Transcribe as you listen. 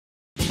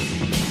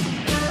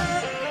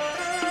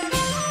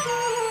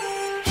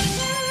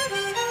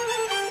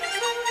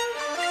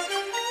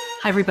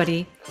Hi,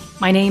 everybody.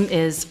 My name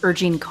is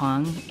Erjin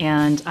Kong,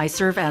 and I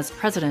serve as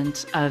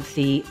president of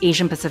the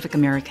Asian Pacific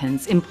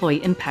Americans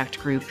Employee Impact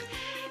Group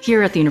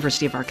here at the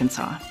University of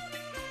Arkansas.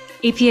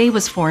 APA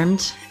was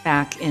formed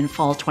back in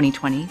fall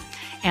 2020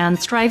 and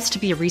strives to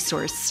be a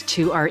resource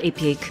to our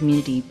APA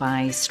community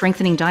by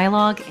strengthening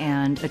dialogue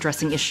and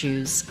addressing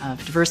issues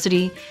of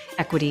diversity,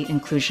 equity,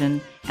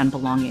 inclusion, and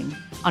belonging.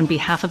 On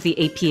behalf of the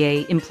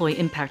APA Employee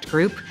Impact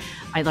Group,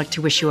 I'd like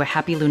to wish you a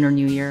happy Lunar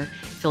New Year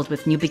filled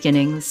with new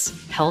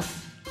beginnings, health,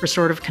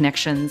 restorative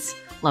connections,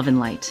 love, and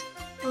light.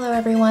 Hello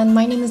everyone,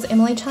 my name is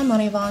Emily Chan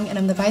Manivong and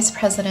I'm the Vice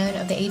President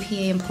of the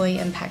APA Employee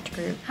Impact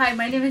Group. Hi,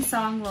 my name is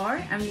Song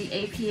Lor. I'm the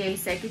APA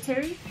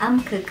Secretary.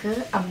 I'm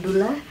Keke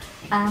Abdullah.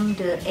 I'm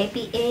the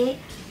APA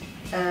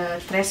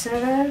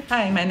Treasurer.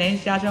 Hi, my name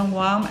is Jiazhen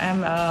Wang.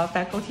 I'm a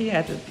faculty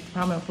at the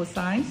Department of Food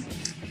Science.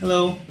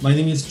 Hello, my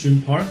name is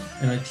Jun Park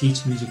and I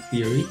teach music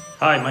theory.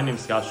 Hi, my name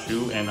is Scott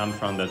Shu and I'm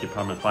from the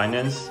Department of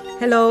Finance.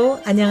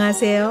 Hello,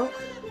 안녕하세요.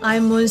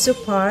 I'm Moon-Suk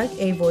Park,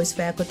 a voice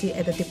faculty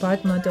at the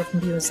Department of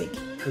Music.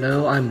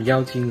 Hello, I'm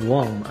Yaojing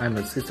Wang. I'm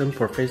assistant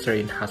professor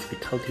in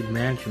hospitality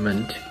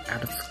management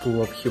at the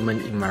School of Human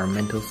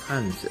Environmental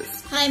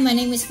Sciences. Hi, my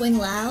name is Wing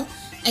Lau.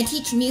 I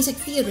teach music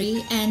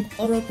theory and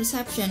oral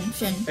perception.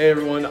 Hey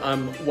everyone,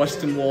 I'm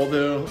Weston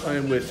Waldo.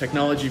 I'm with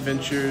Technology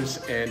Ventures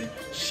and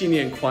新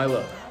年快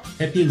乐.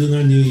 Happy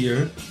Lunar New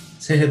Year.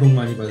 새해 복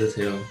많이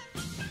받으세요.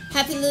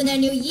 Happy Lunar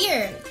New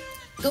Year.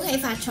 恭喜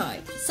發財，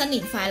新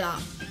年快樂，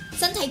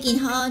身體健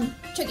康，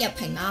出入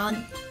平安。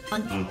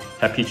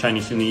Happy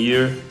Chinese New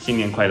Year. 新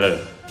年快樂.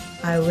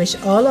 I wish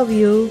all of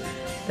you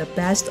the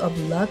best of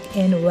luck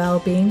and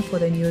well-being for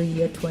the new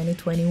year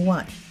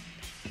 2021.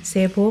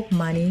 새해 복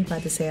많이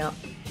받으세요.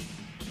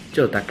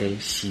 祝大家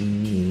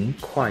新年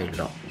快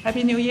樂.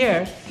 Happy New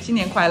Year. 新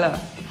年快樂.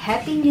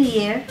 Happy New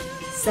Year.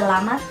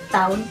 Selamat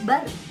Tahun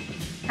Baru.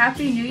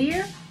 Happy New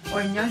Year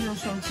or Nhớ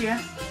Song Chia.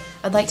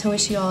 I'd like to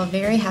wish you all a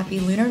very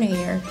happy Lunar New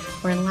Year,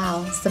 or in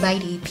Lao,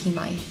 Sabaidi Pi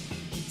Mai.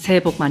 새해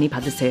복 많이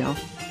받으세요.